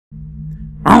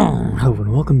Hello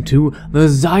and welcome to the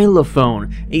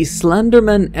Xylophone, a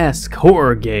Slenderman-esque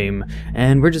horror game,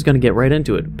 and we're just gonna get right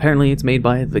into it. Apparently it's made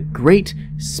by the Great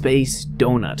Space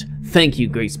Donut. Thank you,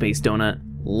 Great Space Donut.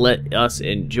 Let us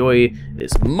enjoy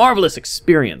this marvelous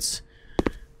experience.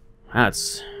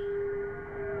 The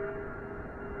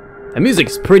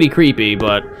music's pretty creepy,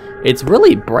 but it's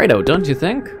really bright out, don't you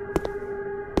think?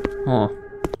 Oh.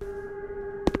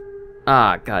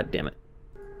 Ah, god damn it.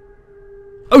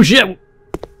 Oh shit!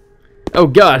 Oh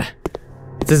god,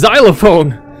 it's a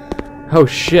xylophone! Oh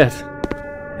shit.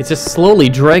 It's just slowly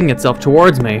dragging itself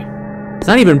towards me. It's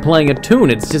not even playing a tune,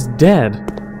 it's just dead.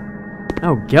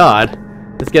 Oh god.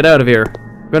 Let's get out of here.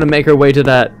 We're gonna make our way to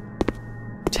that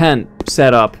tent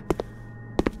setup.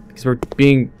 Because we're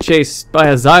being chased by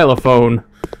a xylophone.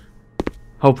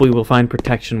 Hopefully we'll find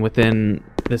protection within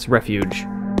this refuge.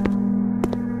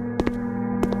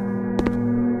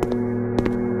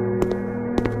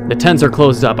 The tents are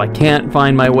closed up. I can't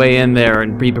find my way in there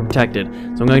and be protected,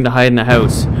 so I'm going to hide in the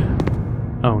house.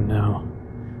 Oh no.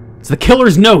 It's the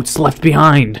killer's notes left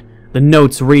behind. The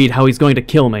notes read how he's going to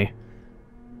kill me.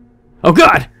 Oh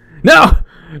god! No!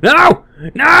 No!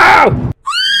 No!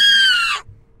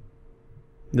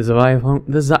 The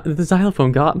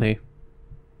xylophone got me.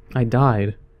 I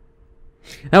died.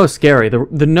 That was scary.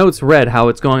 The notes read how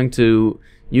it's going to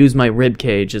use my rib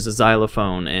cage as a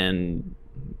xylophone and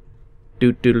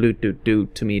do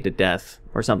to me to death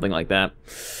or something like that.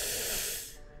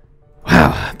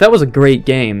 Wow, that was a great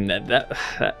game.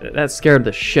 That scared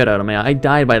the shit out of me. I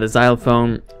died by the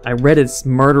xylophone. I read its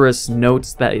murderous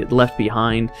notes that it left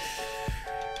behind.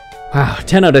 Wow,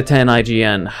 10 out of 10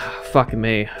 IGN. Fuck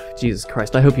me. Jesus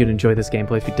Christ. I hope you'd enjoy this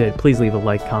gameplay. If you did, please leave a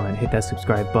like, comment, hit that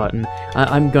subscribe button.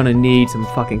 I'm gonna need some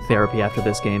fucking therapy after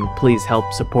this game. Please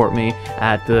help support me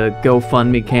at the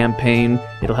GoFundMe campaign.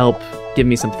 It'll help give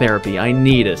me some therapy. I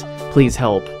need it. Please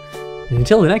help. And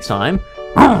until the next time.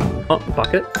 Oh,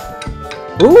 bucket.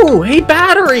 Ooh, hey,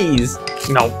 batteries!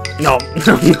 No.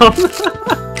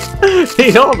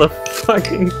 Hey, all the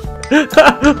fucking... What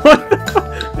the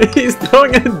fuck? He's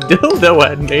throwing a dildo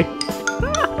at me.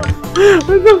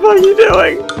 What the fuck are you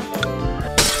doing?